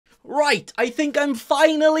Right, I think I'm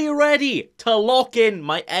finally ready to lock in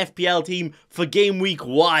my FPL team for game week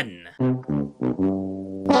 1.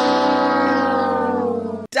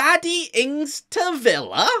 Daddy Ings to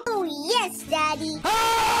Villa? Oh yes, Daddy.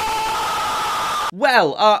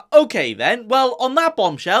 Well, okay then. Well, on that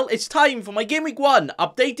bombshell, it's time for my game week 1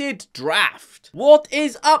 updated draft. What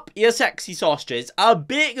is up, you sexy sausages? A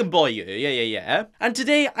bacon boy here, yeah. And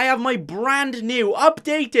today I have my brand new,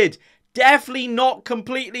 updated, definitely not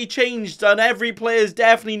completely changed, and every player is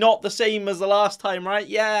definitely not the same as the last time, right?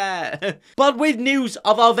 Yeah. But with news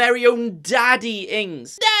of our very own Daddy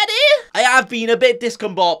Ings. Daddy? I have been a bit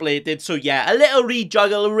discombobulated, so yeah, a little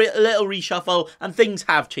rejuggle, a little reshuffle, and things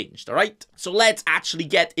have changed, alright? So let's actually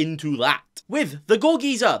get into that. With the goal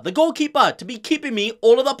geezer, the goalkeeper, to be keeping me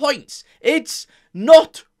all of the points. It's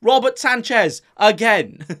not Robert Sanchez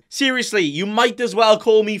again. Seriously, you might as well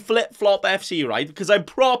call me Flip Flop FC, right? Because I'm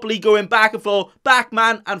properly going back and forth,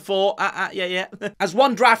 backman and forth. Yeah. As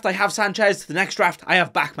one draft I have Sanchez, the next draft I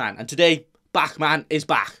have backman, and today backman is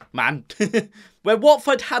back, man. Where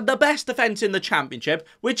Watford had the best defence in the Championship,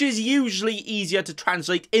 which is usually easier to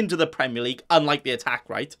translate into the Premier League, unlike the attack,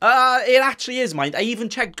 right? It actually is, mind. I even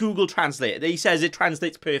checked Google Translate. He says it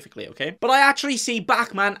translates perfectly, okay? But I actually see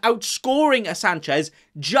Backman outscoring a Sanchez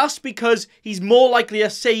just because he's more likely to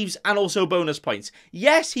saves and also bonus points.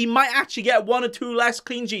 Yes, he might actually get 1 or 2 less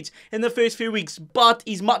clean sheets in the first few weeks, but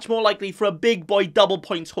he's much more likely for a big boy double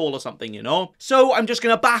points haul or something, you know? So I'm just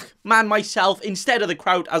going to Backman myself instead of the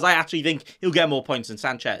crowd, as I actually think he'll get more points than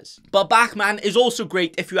Sanchez. But Backman is also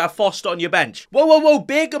great if you have Foster on your bench. Whoa,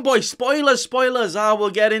 bacon boy, spoilers. We'll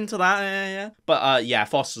get into that, yeah. But yeah,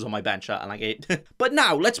 Foster's on my bench, and like it. But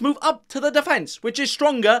now, let's move up to the defense, which is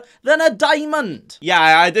stronger than a diamond. Yeah,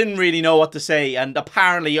 I didn't really know what to say, and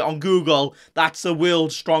apparently on Google, that's the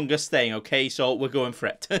world's strongest thing, okay? So we're going for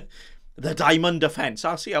it. The diamond defense.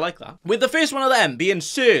 I like that. With the first one of them being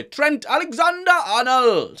Sir Trent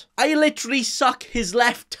Alexander-Arnold. I literally suck his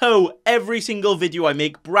left toe every single video I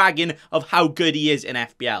make, bragging of how good he is in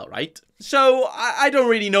FPL, right? So I don't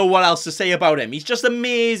really know what else to say about him. He's just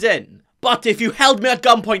amazing. But if you held me at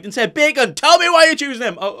gunpoint and said, Bacon, tell me why you're choosing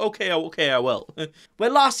him. Oh, okay, I will.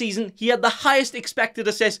 Well, last season, he had the highest expected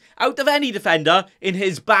assists out of any defender in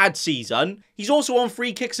his bad season. He's also on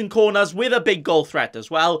free kicks and corners with a big goal threat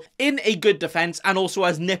as well, in a good defence, and also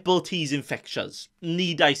has nipple teasing fixtures.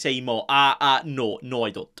 Need I say more? No,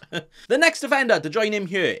 I don't. The next defender to join him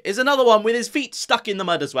here is another one with his feet stuck in the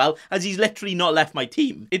mud as well, as he's literally not left my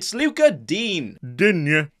team. It's Luca Dean. Didn't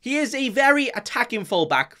you? He is a very attacking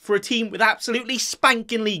fullback for a team with absolutely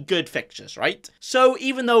spankingly good fixtures, right? So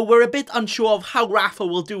even though we're a bit unsure of how Rafa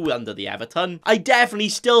will do under the Everton, I definitely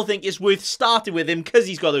still think it's worth starting with him because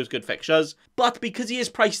he's got those good fixtures. But because he is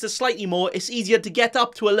priced a slightly more, it's easier to get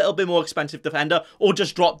up to a little bit more expensive defender or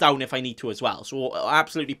just drop down if I need to as well. So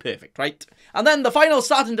absolutely perfect, right? And then the final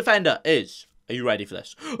starting defender is... Are you ready for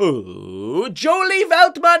this? Oh, Jolie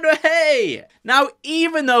Veltman, hey! Now,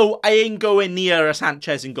 even though I ain't going near a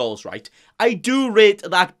Sanchez in goals, right? I do rate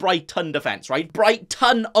that Brighton defence, right?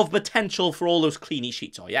 Brighton of potential for all those cleany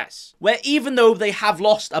sheets, oh yes. Where even though they have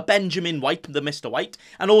lost a Benjamin White, the Mr. White,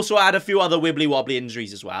 and also had a few other wibbly-wobbly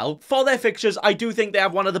injuries as well, for their fixtures, I do think they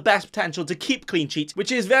have one of the best potential to keep clean sheets,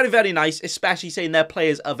 which is very, very nice, especially saying their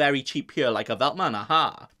players are very cheap here, like a Veltman,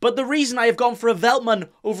 aha. But the reason I have gone for a Veltman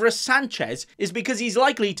over a Sanchez is because he's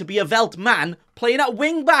likely to be a Veltman playing at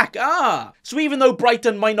wing-back, So even though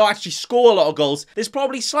Brighton might not actually score a lot of goals, there's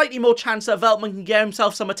probably slightly more chance that Veltman can get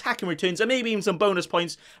himself some attacking returns and maybe even some bonus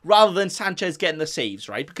points rather than Sanchez getting the saves,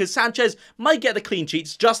 right? Because Sanchez might get the clean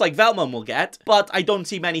sheets, just like Veltman will get, but I don't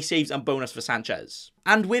see many saves and bonus for Sanchez.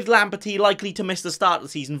 And with Lamperty likely to miss the start of the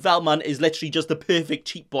season, Veltman is literally just the perfect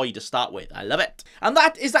cheap boy to start with. I love it. And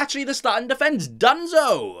that is actually the starting defence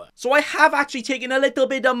donezo. So I have actually taken a little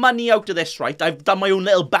bit of money out of this, right? I've done my own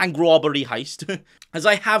little bank robbery heist. As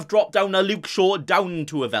I have dropped down a Luke Shaw down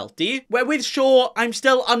to a Velty. Where with Shaw, I'm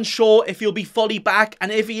still unsure if he'll be fully back.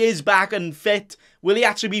 And if he is back and fit, will he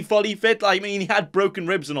actually be fully fit? I mean, he had broken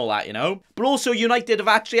ribs and all that, you know? But also, United have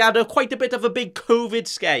actually had quite a bit of a big COVID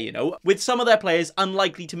scare, you know? With some of their players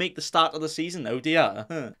unlikely to make the start of the season, oh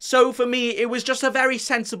dear. So for me, it was just a very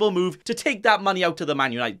sensible move to take that money out of the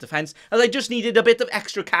Man United defence, as I just needed a bit of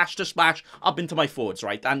extra cash to splash up into my forwards,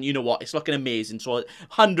 right? And you know what? It's looking amazing, so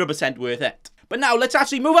 100% worth it. But now, let's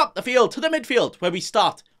actually move up the field to the midfield, where we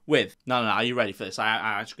start with... No, are you ready for this?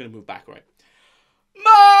 I'm just going to move back, right?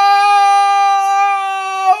 Mo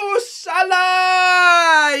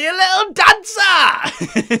Salah! You little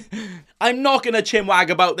dancer! I'm not going to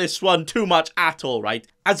chinwag about this one too much at all, right?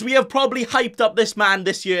 As we have probably hyped up this man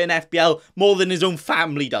this year in FPL more than his own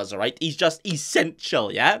family does, alright? He's just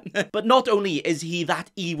essential, yeah? But not only is he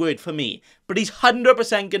that E-word for me, but he's 100%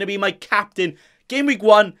 going to be my captain Game Week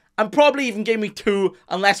 1 and probably even Game Week 2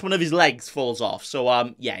 unless one of his legs falls off.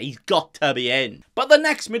 So, yeah, he's got to be in. But the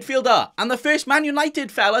next midfielder and the first Man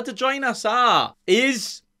United fella to join us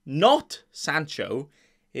is not Sancho,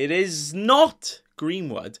 it is not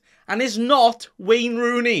Greenwood, and is not Wayne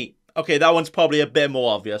Rooney. Okay, that one's probably a bit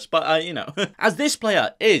more obvious, but, you know. As this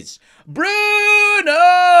player is Bruno!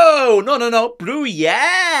 No,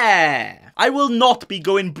 yeah! I will not be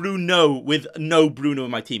going Bruno with no Bruno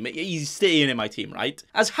in my team. He's staying in my team, right?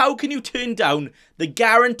 As how can you turn down the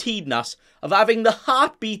guaranteedness of having the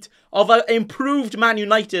heartbeat of an improved Man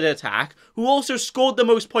United attack, who also scored the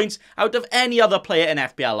most points out of any other player in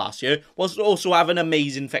FPL last year, whilst also having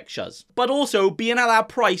amazing fixtures. But also being at that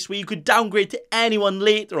price where you could downgrade to anyone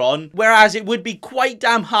later on, whereas it would be quite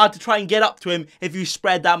damn hard to try and get up to him if you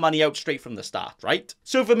spread that money out straight from the start, right?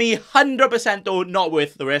 So for me, 100% though, not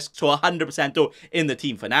worth the risk, so 100% though in the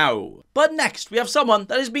team for now. But next, we have someone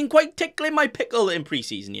that has been quite tickling my pickle in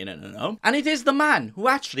pre-season, you know. And it is the man who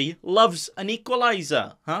actually loves an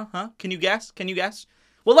equaliser. Huh? Can you guess?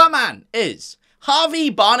 Well, that man is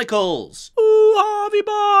Harvey Barnacles. Ooh, Harvey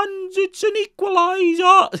Barnes, it's an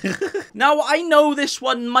equaliser. Now, I know this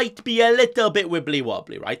one might be a little bit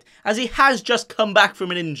wibbly-wobbly, right? As he has just come back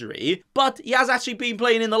from an injury, but he has actually been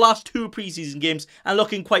playing in the last 2 preseason games and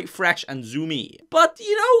looking quite fresh and zoomy. But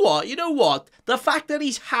you know what? The fact that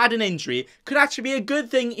he's had an injury could actually be a good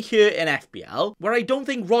thing here in FPL, where I don't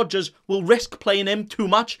think Rodgers will risk playing him too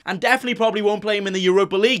much, and definitely probably won't play him in the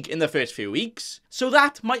Europa League in the first few weeks. So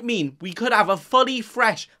that might mean we could have a fully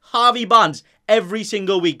fresh Harvey Barnes every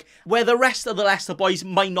single week, where the rest of the Leicester boys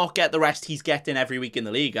might not get the rest he's getting every week in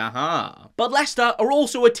the league, But Leicester are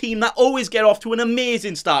also a team that always get off to an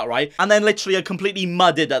amazing start, right? And then literally are completely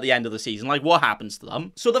mudded at the end of the season. Like, what happens to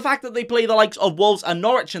them? So the fact that they play the likes of Wolves and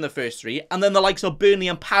Norwich in the first 3, and then the likes of Burnley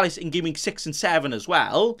and Palace in Game Week 6 and 7 as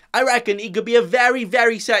well, I reckon he could be a very,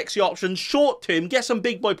 very sexy option short term, get some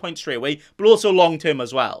big boy points straight away, but also long term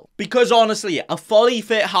as well. Because honestly, a fully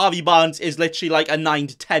fit Harvey Barnes is literally like a 9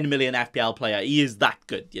 to 10 million FPL player. He is that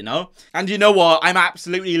good, you know? And you know what? I'm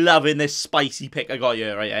absolutely loving this spicy pick I got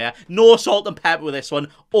here, right? Yeah. No salt and pepper with this one.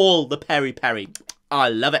 All the peri-peri. I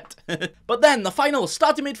love it. But then the final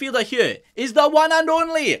starting midfielder here is the one and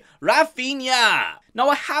only Rafinha. Now,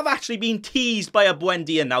 I have actually been teased by a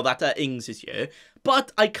Buendia now that Ings is here,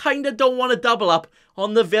 but I kind of don't want to double up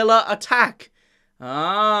on the Villa attack.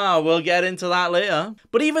 We'll get into that later.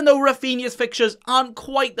 But even though Rafinha's fixtures aren't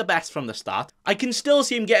quite the best from the start, I can still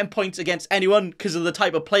see him getting points against anyone because of the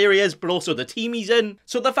type of player he is, but also the team he's in.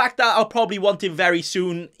 So the fact that I'll probably want him very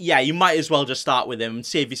soon, yeah, you might as well just start with him and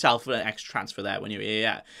save yourself an extra transfer there when you're here,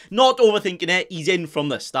 yeah. Not overthinking it, he's in from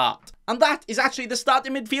the start. And that is actually the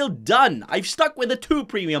starting midfield done. I've stuck with the 2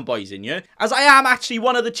 premium boys in here, as I am actually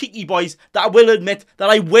one of the cheeky boys that will admit that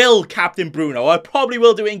I will captain Bruno. I probably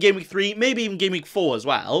will do it in Game Week 3, maybe even Game Week 4 as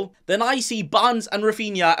well. Then I see Barnes and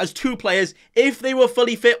Rafinha as 2 players, if they were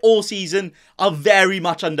fully fit all season, are very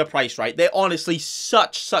much underpriced, right? They're honestly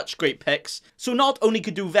such great picks. So not only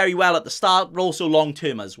could do very well at the start, but also long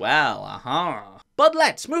term as well. But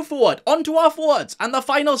let's move forward onto our forwards and the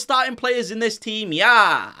final starting players in this team,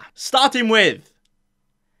 yeah. Starting with,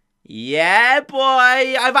 yeah boy,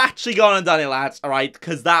 I've actually gone and done it, lads, alright,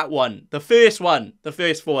 because that one, the first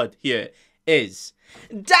forward here is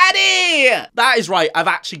Danny! That is right, I've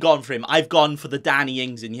actually gone for him. I've gone for the Danny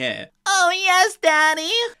Ings in here. Oh yes, Danny!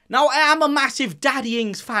 Now, I am a massive Daddy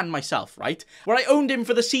Ings fan myself, right? Where I owned him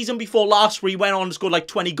for the season before last, where he went on and scored like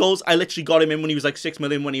 20 goals. I literally got him in when he was like 6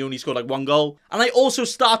 million, when he only scored like 1 goal. And I also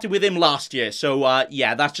started with him last year, so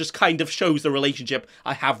yeah, that just kind of shows the relationship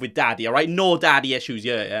I have with Daddy, alright? No daddy issues,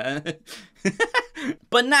 yeah.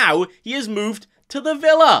 But now, he has moved to the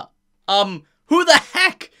Villa. Who the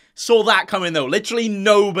heck saw that coming though? Literally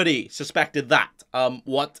nobody suspected that.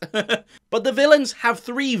 What? But the Villains have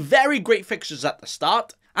 3 very great fixtures at the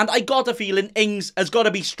start, and I got a feeling Ings has got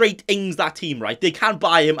to be straight Ings that team, right? They can't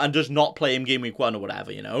buy him and just not play him Game Week 1 or whatever,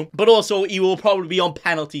 you know? But also, he will probably be on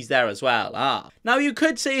penalties there as well, Now, you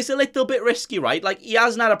could say it's a little bit risky, right? Like, he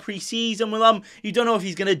hasn't had a pre-season with them. You don't know if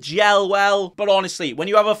he's going to gel well. But honestly, when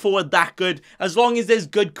you have a forward that good, as long as there's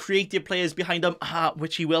good creative players behind him,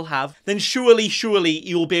 which he will have, then surely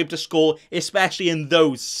he will be able to score, especially in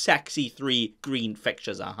those sexy 3 green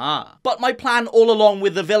fixtures, But my plan all along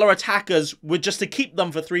with the Villa attackers was just to keep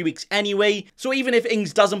them for for 3 weeks anyway. So even if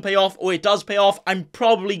Ings doesn't pay off or it does pay off, I'm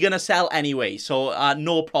probably going to sell anyway. So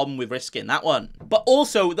no problem with risking that one. But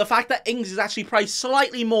also the fact that Ings is actually priced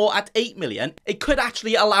slightly more at 8 million, it could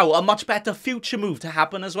actually allow a much better future move to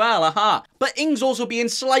happen as well. But Ings also being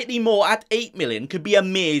slightly more at 8 million could be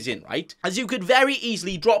amazing, right? As you could very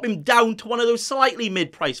easily drop him down to one of those slightly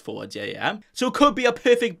mid-price forwards, yeah. So it could be a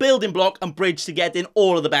perfect building block and bridge to get in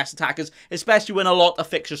all of the best attackers, especially when a lot of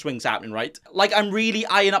fixture swings happening, right? Like, I'm really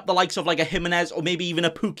eyeing up the likes of like a Jimenez or maybe even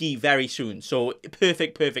a Pukki very soon. So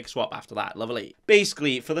perfect swap after that. Lovely.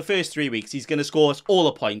 Basically, for the first 3 weeks, he's going to score us all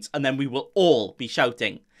the points and then we will all be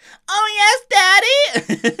shouting, "Oh yes,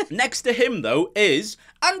 daddy!" Next to him, though, is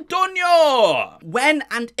Antonio. When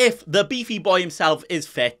and if the beefy boy himself is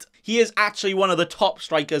fit, he is actually one of the top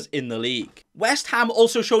strikers in the league. West Ham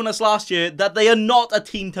also shown us last year that they are not a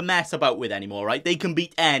team to mess about with anymore, right? They can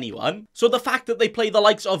beat anyone. So the fact that they play the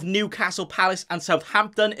likes of Newcastle, Palace and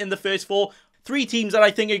Southampton in the first four, 3 teams that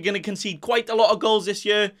I think are going to concede quite a lot of goals this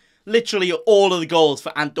year, literally all of the goals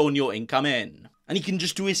for Antonio incoming. And he can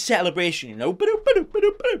just do his celebration, you know.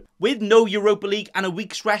 With no Europa League and a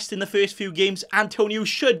week's rest in the first few games, Antonio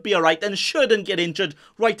should be alright and shouldn't get injured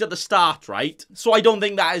right at the start, right? So I don't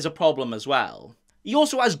think that is a problem as well. He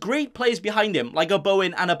also has great players behind him, like a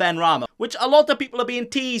Bowen and a Ben Rama, which a lot of people are being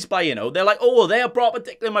teased by, you know. They're like, oh, they're proper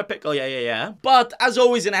tickling my pickle, yeah. But as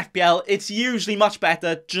always in FPL, it's usually much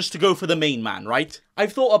better just to go for the main man, right?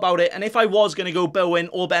 I've thought about it, and if I was going to go Bowen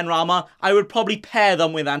or Ben Rama, I would probably pair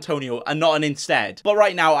them with Antonio and not an instead. But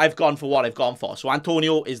right now, I've gone for what I've gone for, so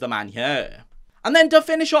Antonio is the man here. And then to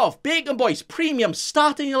finish off, Bacon Boys Premium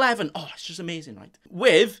Starting 11. Oh, it's just amazing, right?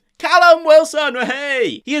 With Callum Wilson,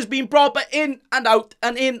 hey! He has been proper in and out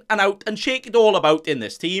and shake it all about in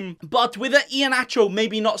this team. But with Iheanacho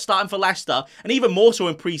maybe not starting for Leicester, and even more so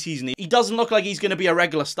in pre-season, he doesn't look like he's going to be a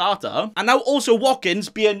regular starter. And now also Watkins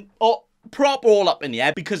being prop all up in the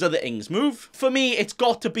air because of the Ings move. For me, it's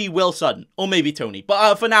got to be Wilson, or maybe Tony.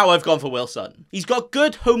 But for now, I've gone for Wilson. He's got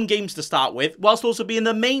good home games to start with, whilst also being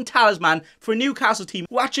the main talisman for a Newcastle team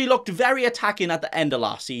who actually looked very attacking at the end of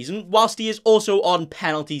last season, whilst he is also on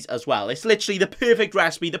penalties as well. It's literally the perfect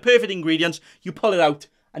recipe, the perfect ingredients. You pull it out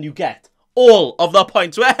and you get all of the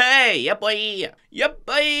points. Hey, yeah boy.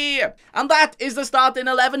 And that is the starting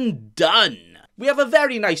 11 done. We have a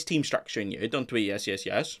very nice team structure in here, don't we? Yes.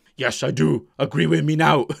 Yes, I do. Agree with me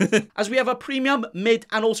now. As we have a premium, mid,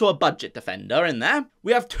 and also a budget defender in there.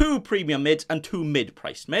 We have 2 premium mids and 2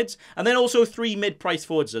 mid-priced mids, and then also 3 mid-priced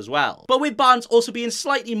forwards as well. But with Barnes also being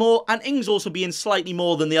slightly more, and Ings also being slightly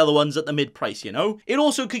more than the other ones at the mid-price, you know? It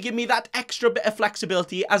also could give me that extra bit of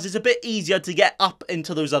flexibility, as it's a bit easier to get up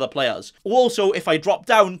into those other players. Also, if I drop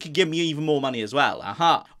down, could give me even more money as well.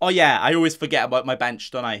 Oh yeah, I always forget about my bench,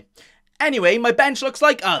 don't I? Anyway, my bench looks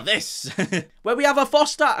like this, where we have a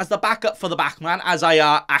Foster as the backup for the backman, as I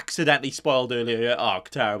accidentally spoiled earlier. Oh,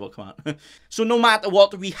 terrible, come on. So no matter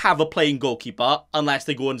what, we have a playing goalkeeper, unless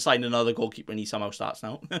they go and sign another goalkeeper and he somehow starts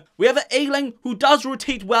now. We have an Ailing, who does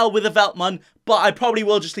rotate well with a Veltman, but I probably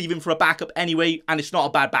will just leave him for a backup anyway, and it's not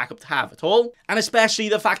a bad backup to have at all. And especially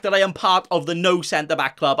the fact that I am part of the no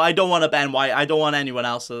centre-back club. I don't want a Ben White, I don't want anyone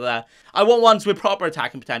else there. I want ones with proper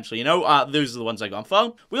attacking potential, you know? Those are the ones I've gone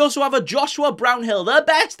for. We also have a Joshua Brownhill, the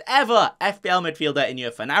best ever FPL midfielder in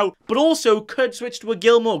here for now, but also could switch to a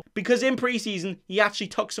Gilmore, because in pre-season, he actually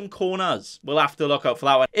took some corners. We'll have to look out for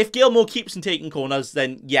that one. If Gilmore keeps on taking corners,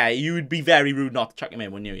 then yeah, you would be very rude not to chuck him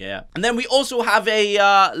in, wouldn't you? Yeah. And then we also have a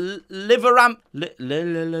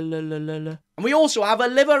And we also have a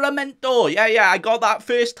Liveramento. Yeah, I got that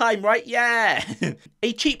first time right, yeah.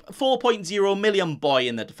 A cheap 4.0 million boy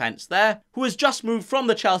in the defence there, who has just moved from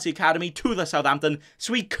the Chelsea Academy to the Southampton,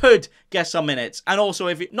 so he could get some minutes. And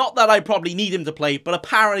also, not that I probably need him to play, but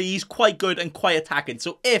apparently he's quite good and quite attacking.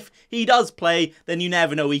 So if he does play, then you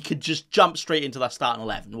never know, he could just jump straight into that starting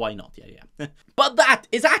 11. Why not? Yeah. But that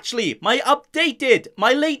is actually my updated,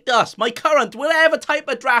 my latest, my current, whatever type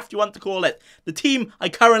of draft you want to call it. The team I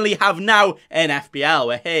currently have now in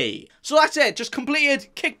FPL, hey. So that's it, just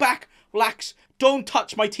completed, kick back, relax, don't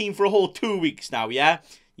touch my team for a whole 2 weeks now, yeah?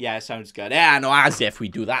 Yeah, sounds good. Yeah, no, as if we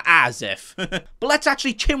do that, as if. But let's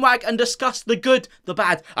actually chinwag and discuss the good, the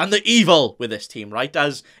bad, and the evil with this team, right?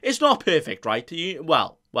 As it's not perfect, right?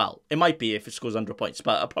 Well, it might be if it scores 100 points,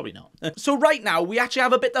 but probably not. So right now, we actually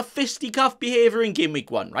have a bit of fisticuff behaviour in Game Week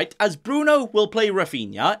 1, right? As Bruno will play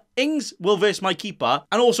Rafinha, Ings will verse my keeper,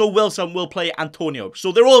 and also Wilson will play Antonio.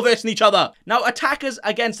 So they're all versing each other. Now, attackers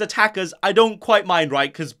against attackers, I don't quite mind,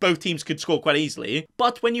 right? Because both teams could score quite easily.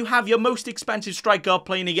 But when you have your most expensive striker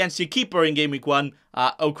playing against your keeper in Game Week 1,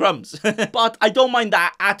 oh crumbs. But I don't mind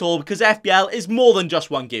that at all, because FPL is more than just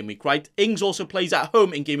one game week, right? Ings also plays at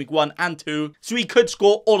home in Game Week 1 and 2, so he could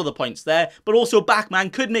score all of the points there. But also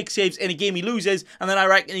Backman could make saves in a game he loses, and then I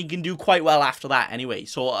reckon he can do quite well after that anyway.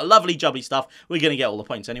 So a lovely jubbly stuff. We're going to get all the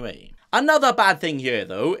points anyway. Another bad thing here,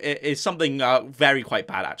 though, is something very quite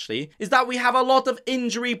bad, actually, is that we have a lot of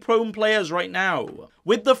injury-prone players right now.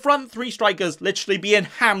 With the front three strikers literally being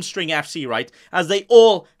hamstring FC, right? As they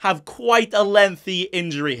all have quite a lengthy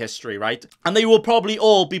injury history, right? And they will probably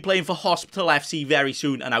all be playing for Hospital FC very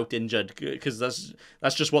soon and out injured, because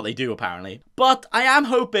that's just what they do, apparently. But I am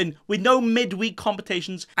hoping, with no midweek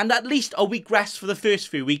competitions and at least a week rest for the first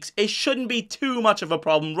few weeks, it shouldn't be too much of a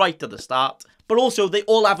problem right at the start. But also, they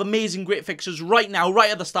all have amazing great fixtures right now, right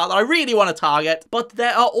at the start, that I really want to target. But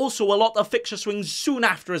there are also a lot of fixture swings soon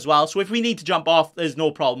after as well. So if we need to jump off, there's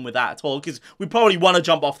no problem with that at all, because we probably want to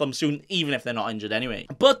jump off them soon, even if they're not injured anyway.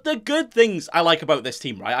 But the good things I like about this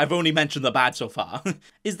team, right, I've only mentioned the bad so far,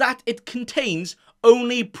 is that it contains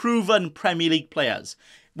only proven Premier League players.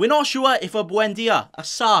 We're not sure if a Buendia, a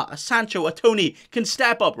Sarr, a Sancho, a Tony can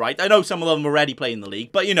step up, right? I know some of them already play in the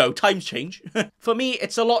league, but you know, times change. For me,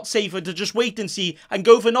 it's a lot safer to just wait and see and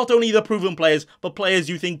go for not only the proven players, but players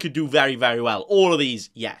you think could do very, very well. All of these,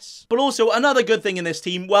 yes. But also, another good thing in this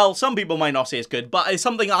team, well, some people might not say it's good, but it's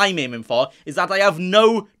something I'm aiming for, is that I have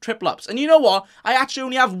no triple ups. And you know what? I actually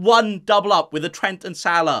only have one double up with a Trent and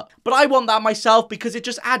Salah. But I want that myself because it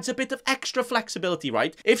just adds a bit of extra flexibility,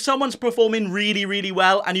 right? If someone's performing really, really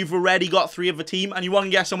well, and you've already got 3 of the team and you want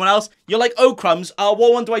to get someone else, you're like, oh crumbs, what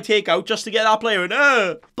one do I take out just to get that player in?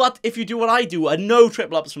 But if you do what I do and no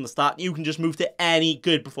triple ups from the start, you can just move to any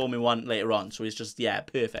good performing one later on. So it's just, yeah,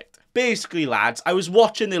 perfect. Basically, lads, I was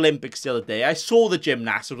watching the Olympics the other day. I saw the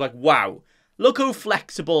gymnasts. I was like, wow, look how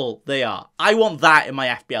flexible they are. I want that in my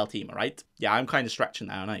FPL team, alright? Yeah, I'm kind of stretching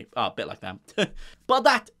now, aren't I? Oh, a bit like them. But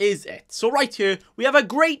that is it. So right here, we have a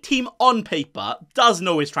great team on paper. Doesn't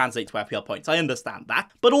always translate to FPL points, I understand that.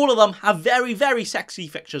 But all of them have very, very sexy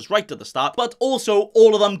fixtures right at the start. But also,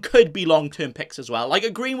 all of them could be long-term picks as well. Like a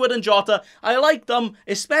Greenwood and Jota, I like them,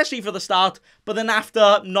 especially for the start. But then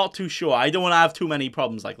after, not too sure. I don't want to have too many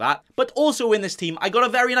problems like that. But also in this team, I got a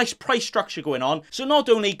very nice price structure going on. So not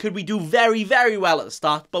only could we do very, very well at the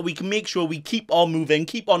start, but we can make sure we keep on moving,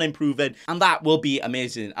 keep on improving. And that will be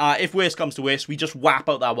amazing. If worst comes to worst, we just whap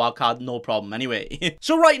out that wild card, no problem anyway.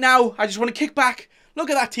 So right now, I just want to kick back, look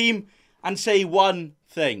at that team, and say one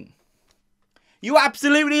thing. You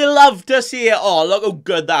absolutely love to see it all. Look how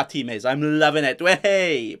good that team is. I'm loving it.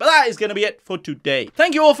 Hey, but that is going to be it for today.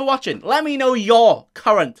 Thank you all for watching. Let me know your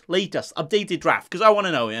current, latest, updated draft, because I want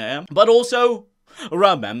to know, yeah? But also,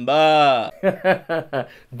 remember,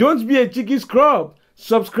 don't be a cheeky scrub.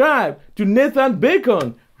 Subscribe to Nathan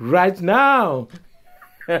Bacon right now.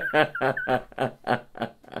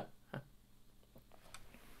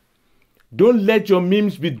 Don't let your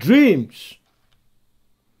memes be dreams.